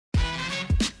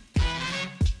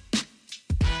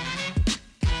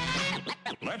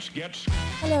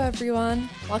Hello everyone,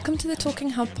 welcome to the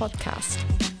Talking Hub podcast.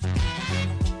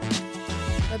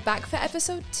 We're back for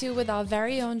episode 2 with our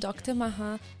very own Dr.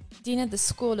 Maha, Dean of the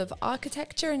School of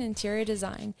Architecture and Interior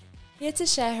Design, here to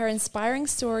share her inspiring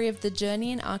story of the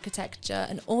journey in architecture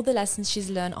and all the lessons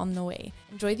she's learned on the way.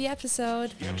 Enjoy the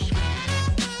episode.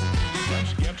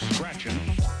 Let's get scratching.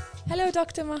 Hello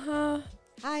Dr. Maha.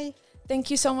 Hi.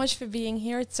 Thank you so much for being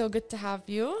here. It's so good to have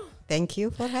you. Thank you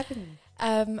for having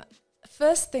me.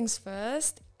 First things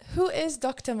first, who is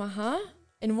Dr. Maha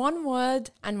in one word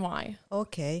and why?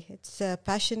 Okay, it's a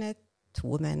passionate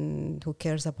woman who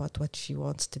cares about what she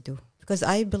wants to do. Because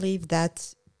I believe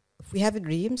that if we have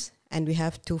dreams and we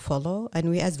have to follow, and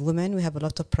we as women, we have a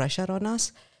lot of pressure on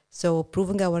us. So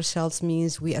proving ourselves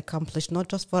means we accomplish not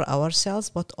just for ourselves,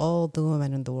 but all the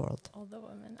women in the world. All the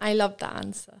women. I love that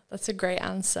answer. That's a great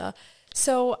answer.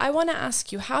 So I want to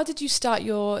ask you, how did you start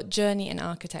your journey in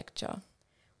architecture?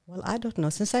 Well, I don't know.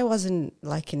 Since I was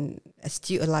like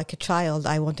a child,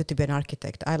 I wanted to be an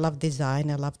architect. I love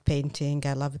design. I love painting.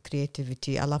 I love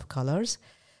creativity. I love colors.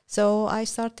 So I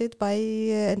started by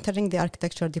entering the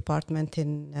architecture department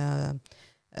in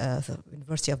the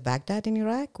University of Baghdad in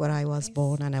Iraq, where I was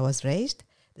born and I was raised.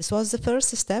 This was the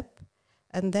first step.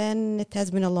 And then it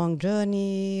has been a long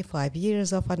journey, 5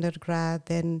 years of undergrad,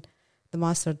 then the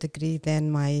master's degree,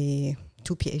 then my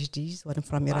 2 PhDs, one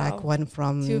from Iraq, one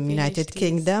from United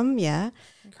Kingdom, Incredible.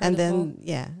 And then,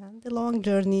 and the long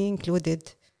journey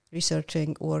included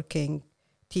researching, working,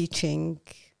 teaching,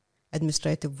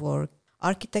 administrative work.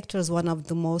 Architecture is one of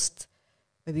the most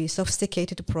maybe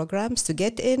sophisticated programs to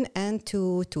get in and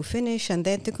to finish and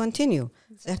then to continue.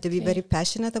 Exactly. So you have to be very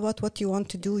passionate about what you want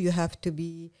to do. You have to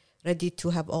be ready to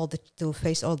have to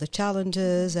face all the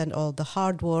challenges and all the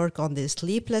hard work on the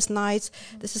sleepless nights.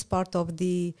 Mm-hmm. This is part of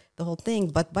the whole thing.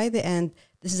 But by the end,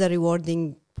 this is a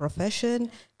rewarding profession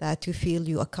that you feel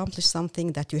you accomplish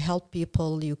something, that you help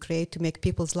people, you create to make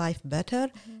people's life better.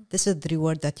 Mm-hmm. This is the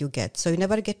reward that you get. So you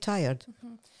never get tired.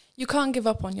 Mm-hmm. You can't give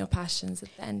up on your passions at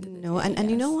the end of the day.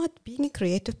 And you know what? Being a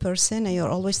creative person and you're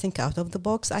always think out of the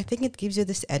box, I think it gives you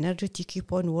this energy to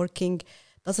keep on working.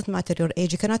 Doesn't matter your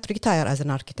age. You cannot retire as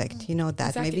an architect. You know that.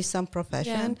 Exactly. Maybe some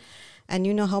profession. Yeah. And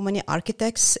you know how many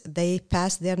architects, they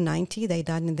passed their 90, they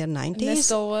died in their 90s. And they're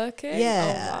still working?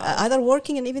 Yeah. Oh, wow. Either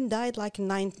working and even died like in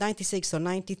 96 or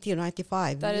 93 or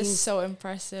 95. That is so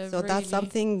impressive. So really. That's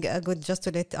something good just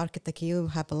to let architect you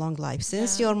have a long life.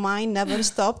 Since your mind never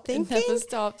stops thinking, it never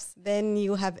stops. Then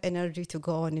you have energy to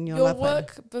go on in your Your life.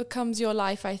 work becomes your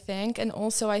life, I think. And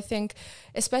also I think,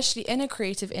 especially in a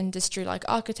creative industry like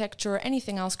architecture or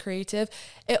anything else creative,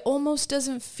 it almost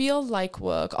doesn't feel like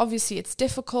work. Obviously it's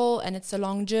difficult and it's a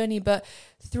long journey, but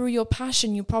through your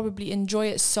passion you probably enjoy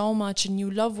it so much and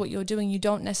you love what you're doing. You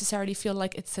don't necessarily feel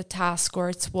like it's a task or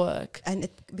it's work. And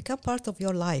it becomes part of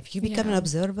your life. You become an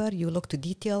observer, you look to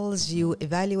details, you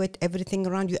evaluate everything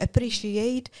around you,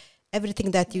 appreciate everything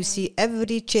that you see,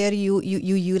 every chair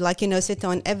you sit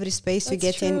on, every space you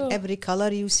get in, every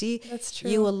color you see. That's true.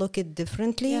 You will look it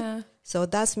differently. Yeah. So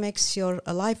that makes your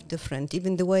life different.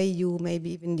 Even the way you, maybe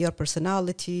even your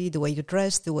personality, the way you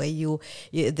dress, the way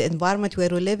the environment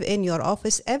where you live in, your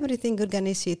office, everything you're going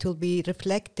to see, it will be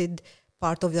reflected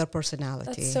part of your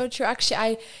personality. That's so true. Actually,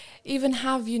 I even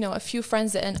have, a few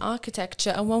friends that are in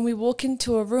architecture, and when we walk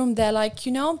into a room, they're like,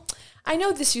 I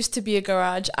know this used to be a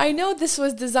garage. I know this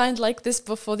was designed like this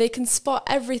before. They can spot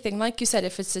everything. Like you said,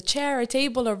 if it's a chair, a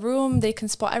table, a room, they can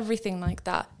spot everything like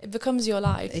that. It becomes your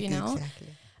life, Exactly.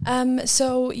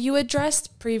 So you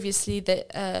addressed previously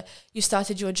that you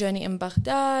started your journey in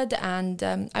Baghdad, and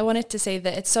I wanted to say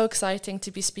that it's so exciting to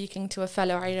be speaking to a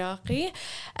fellow Iraqi.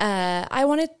 I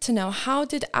wanted to know, how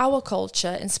did our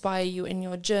culture inspire you in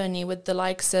your journey with the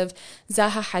likes of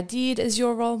Zaha Hadid as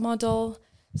your role model?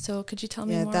 So could you tell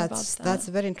me more about that? That's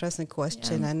a very interesting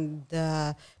question. And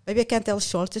maybe I can tell a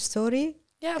short story.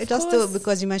 Yeah, of course.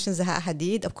 Because you mentioned Zaha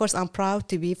Hadid. Of course, I'm proud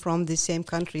to be from the same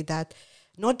country that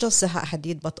not just Zaha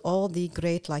Hadid, but all the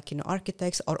great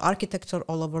architects or architecture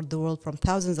all over the world from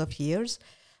thousands of years.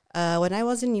 When I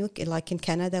was in UK, in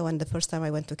Canada, when the first time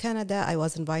I went to Canada, I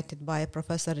was invited by a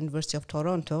professor at University of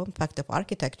Toronto, Faculty of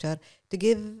Architecture, to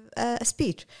give a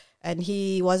speech. And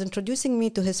he was introducing me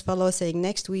to his fellow, saying,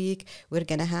 next week we're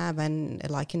going to have an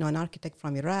architect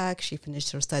from Iraq. She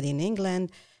finished her study in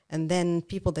England. And then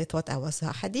people, they thought I was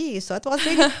a Hadith. So it was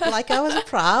really I was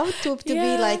proud to be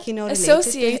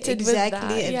associated related. With that.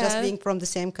 Exactly. And just being from the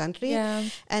same country. Yeah.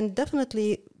 And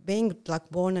definitely being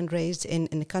born and raised in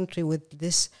a country with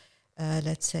this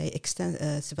let's say,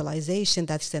 civilization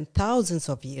that extends thousands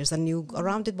of years, and you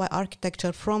surrounded by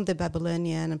architecture from the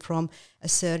Babylonian and from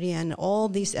Assyrian, all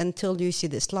these, until you see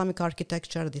the Islamic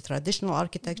architecture, the traditional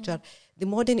architecture, the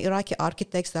modern Iraqi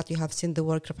architects that you have seen the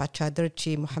work of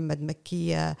Chadirchi, Muhammad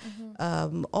Makkiya,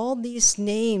 all these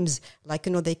names, like,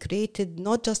 they created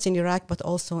not just in Iraq, but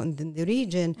also in the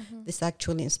region. This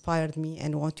actually inspired me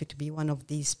and wanted to be one of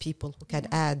these people who can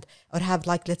add or have,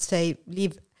 like, let's say,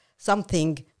 leave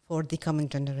something for the coming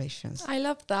generations. I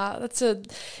love that. That's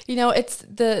it's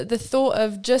the thought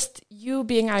of just you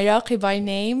being Iraqi by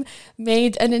name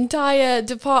made an entire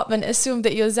department assume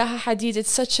that you're Zaha Hadid. It's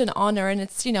such an honor, and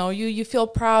it's, you feel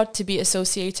proud to be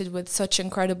associated with such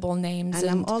incredible names.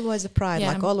 And I'm always proud,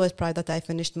 always proud that I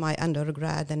finished my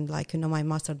undergrad and, my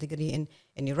master's degree in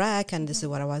Iraq, and this is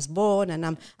where I was born.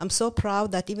 And I'm so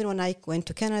proud that even when I went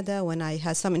to Canada, when I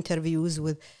had some interviews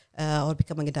with or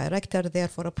becoming a director there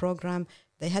for a program,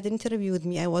 they had interviewed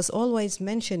me. I was always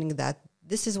mentioning that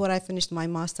this is where I finished my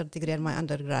master's degree and my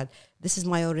undergrad. This is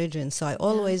my origin. So I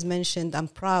always mentioned I'm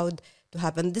proud to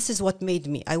have, and this is what made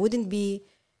me. I wouldn't be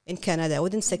in Canada. I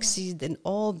wouldn't succeed in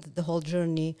the whole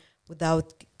journey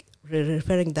without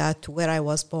referring that to where I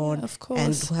was born, of course,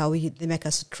 and how they make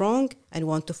us strong and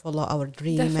want to follow our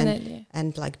dream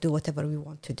and like do whatever we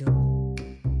want to do.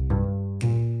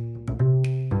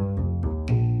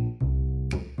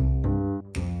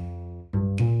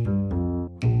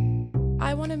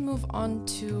 I want to move on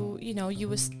to, you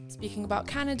were speaking about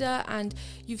Canada, and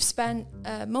you've spent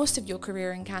most of your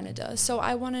career in Canada. So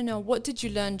I want to know, what did you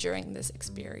learn during this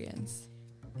experience?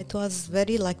 It was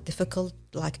very difficult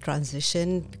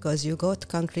transition, because you go to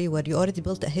a country where you already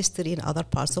built a history in other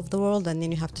parts of the world, and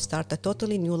then you have to start a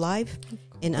totally new life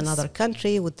in another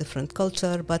country with different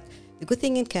culture. But the good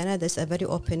thing in Canada is a very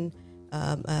open,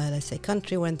 let's say,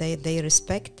 country where they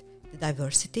respect the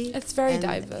diversity. It's very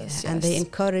diverse, yes. And they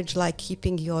encourage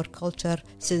keeping your culture,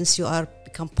 since you are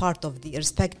become part of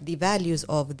respect the values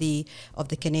of the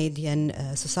Canadian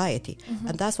society.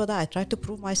 And that's what I try to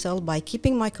prove myself by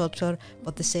keeping my culture,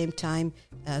 but at the same time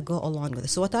go along with it.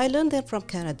 So what I learned there from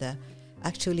Canada,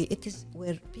 actually, it is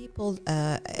where people,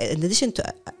 in addition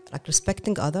to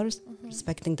respecting others,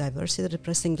 respecting diversity,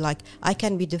 repressing, I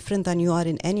can be different than you are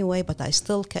in any way, but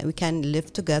we can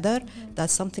live together.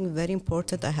 That's something very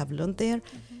important I have learned there.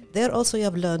 There also you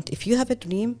have learned, if you have a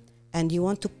dream and you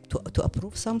want to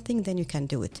approve something, then you can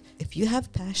do it. If you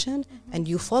have passion and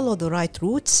you follow the right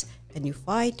routes and you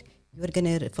fight, you're going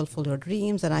to fulfill your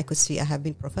dreams. And I could see I have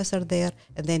been professor there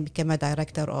and then became a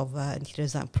director of interior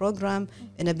design program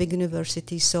in a big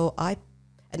university. So I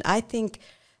think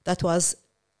that was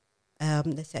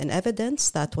let's say an evidence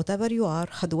that whatever you are,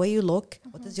 the way you look,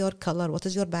 what is your color, what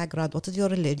is your background, what is your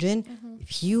religion,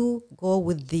 if you go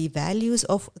with the values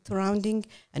of surrounding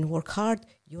and work hard,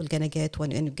 you're going to get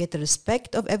one, and you get the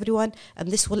respect of everyone, and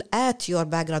this will add to your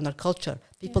background or culture.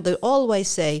 People, they always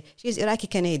say, she's Iraqi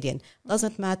Canadian.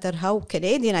 Doesn't matter how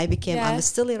Canadian I became, I'm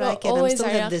still Iraqi, and I'm still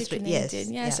have this.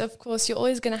 Yes, of course, you're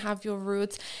always going to have your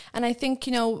roots. And I think,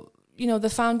 the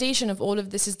foundation of all of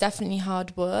this is definitely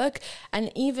hard work.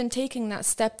 And even taking that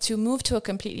step to move to a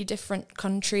completely different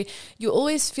country, you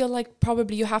always feel like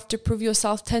probably you have to prove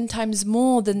yourself 10 times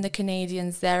more than the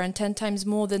Canadians there, and 10 times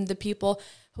more than the people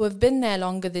who have been there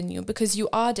longer than you, because you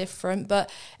are different.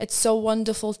 But it's so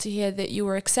wonderful to hear that you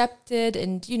were accepted,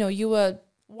 and, you were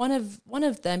one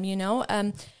of them,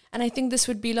 and I think this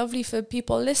would be lovely for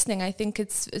people listening. I think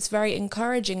it's very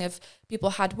encouraging if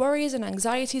people had worries and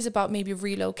anxieties about maybe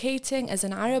relocating as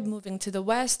an Arab, moving to the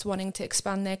West, wanting to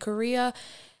expand their career.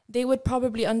 They would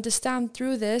probably understand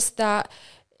through this that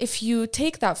if you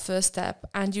take that first step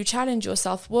and you challenge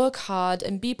yourself, work hard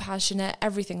and be passionate,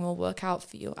 everything will work out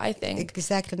for you, I think.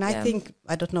 Exactly. And I think,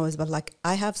 I don't know, but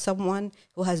I have someone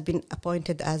who has been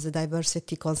appointed as a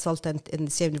diversity consultant in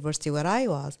the same university where I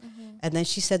was. And then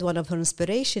she said one of her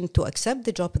inspiration to accept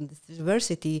the job in this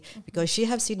university, because she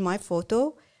have seen my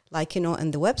photo,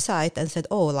 in the website, and said,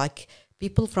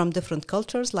 people from different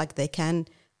cultures, they can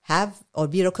have or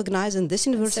be recognized in this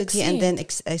university and then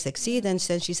succeed. And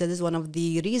then she said this is one of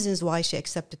the reasons why she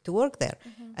accepted to work there.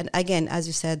 And again, as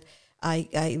you said,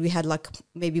 we had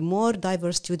maybe more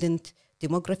diverse student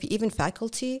demography, even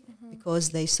faculty, because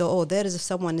they saw, there is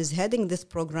someone is heading this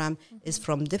program, is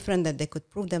from different, that they could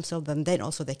prove themselves, and then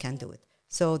also they can do it.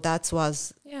 So that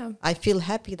was, I feel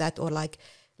happy that,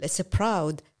 let's say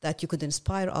proud that you could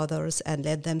inspire others and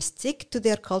let them stick to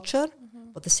their culture,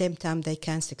 but at the same time they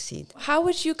can succeed. How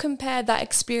would you compare that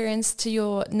experience to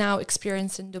your now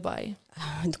experience in Dubai?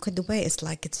 Dubai is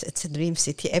like it's a dream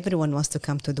city. Everyone wants to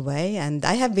come to Dubai, and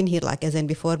I have been here like as in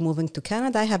before moving to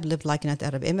Canada. I have lived like in the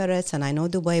Arab Emirates, and I know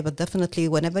Dubai. But definitely,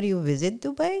 whenever you visit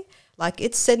Dubai, like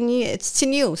it's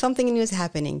new, something new is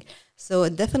happening. So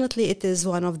definitely, it is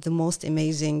one of the most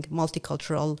amazing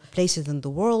multicultural places in the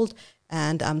world.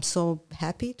 And I'm so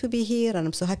happy to be here, and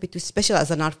I'm so happy to, especially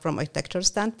as an art from architecture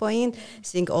standpoint,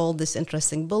 seeing all these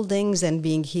interesting buildings and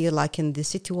being here like in the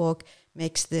city walk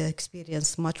makes the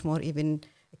experience much more even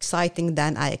exciting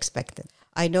than I expected.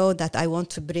 I know that I want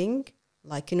to bring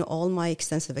all my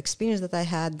extensive experience that I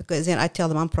had, because I tell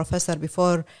them I'm professor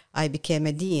before I became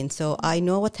a dean. So I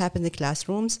know what happened in the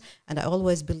classrooms, and I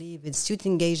always believe in student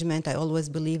engagement. I always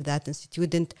believe that in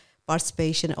student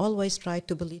participation. I always try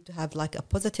to believe to have like a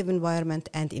positive environment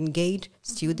and engage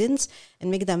students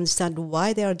and make them understand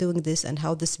why they are doing this and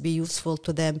how this be useful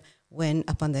to them when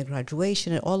upon their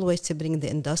graduation, and always to bring the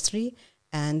industry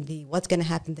and what's going to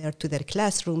happen there to their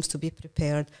classrooms to be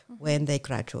prepared when they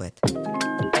graduate.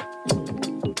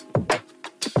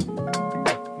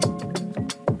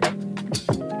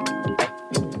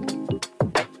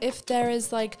 If there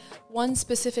is like one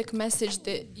specific message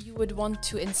that you would want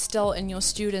to instill in your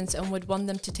students and would want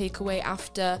them to take away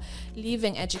after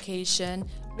leaving education,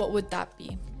 what would that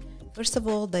be? First of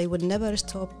all, they would never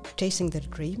stop chasing their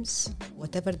dreams.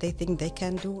 Whatever they think they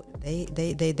can do,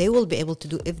 they will be able to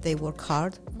do if they work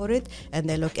hard for it. And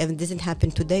they look, if it doesn't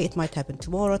happen today, it might happen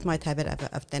tomorrow, it might happen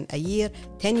after a year,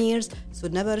 10 years. So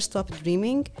never stop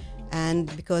dreaming.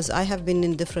 And because I have been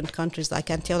in different countries, I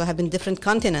can tell I have been in different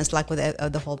continents, like with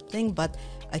the whole thing, but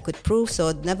I could prove.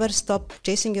 So never stop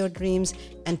chasing your dreams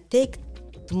and take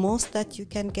the most that you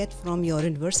can get from your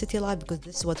university life, because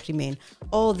this is what remains.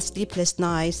 All the sleepless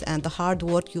nights and the hard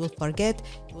work you will forget.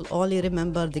 You will only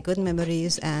remember the good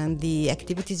memories and the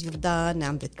activities you've done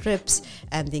and the trips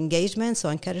and the engagement. So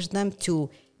I encourage them to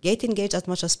get engaged as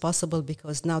much as possible,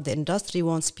 because now the industry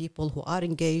wants people who are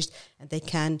engaged and they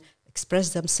can express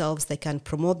themselves, they can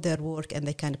promote their work, and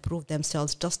they can prove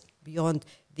themselves just beyond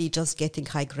the just getting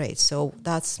high grades. So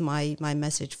that's my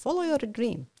message. Follow your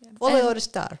dream. Yeah. Follow your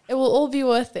star. It will all be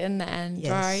worth it in the end,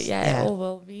 yes. right? Yeah, it all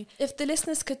will be. If the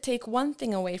listeners could take one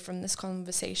thing away from this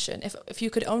conversation, if you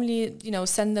could only,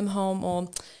 send them home or,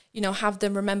 have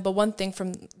them remember one thing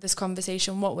from this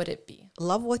conversation, what would it be?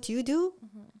 Love what you do,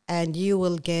 and you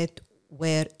will get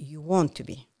where you want to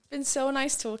be. Been so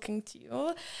nice talking to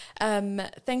you.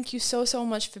 Thank you so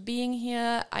much for being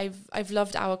here. I've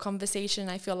loved our conversation.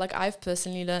 I feel like I've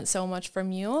personally learned so much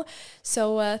from you.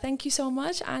 So thank you so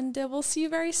much, and we'll see you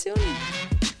very soon.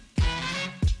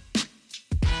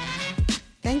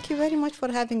 Thank you very much for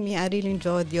having me. I really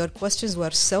enjoyed. Your questions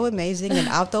were so amazing and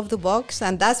out of the box,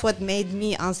 and that's what made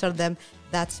me answer them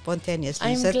that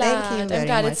spontaneously. I'm so glad. Thank you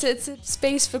very much. It's a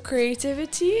space for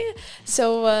creativity.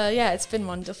 So it's been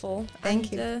wonderful.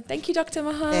 Thank you. Thank you, Dr.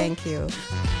 Maha. Thank you.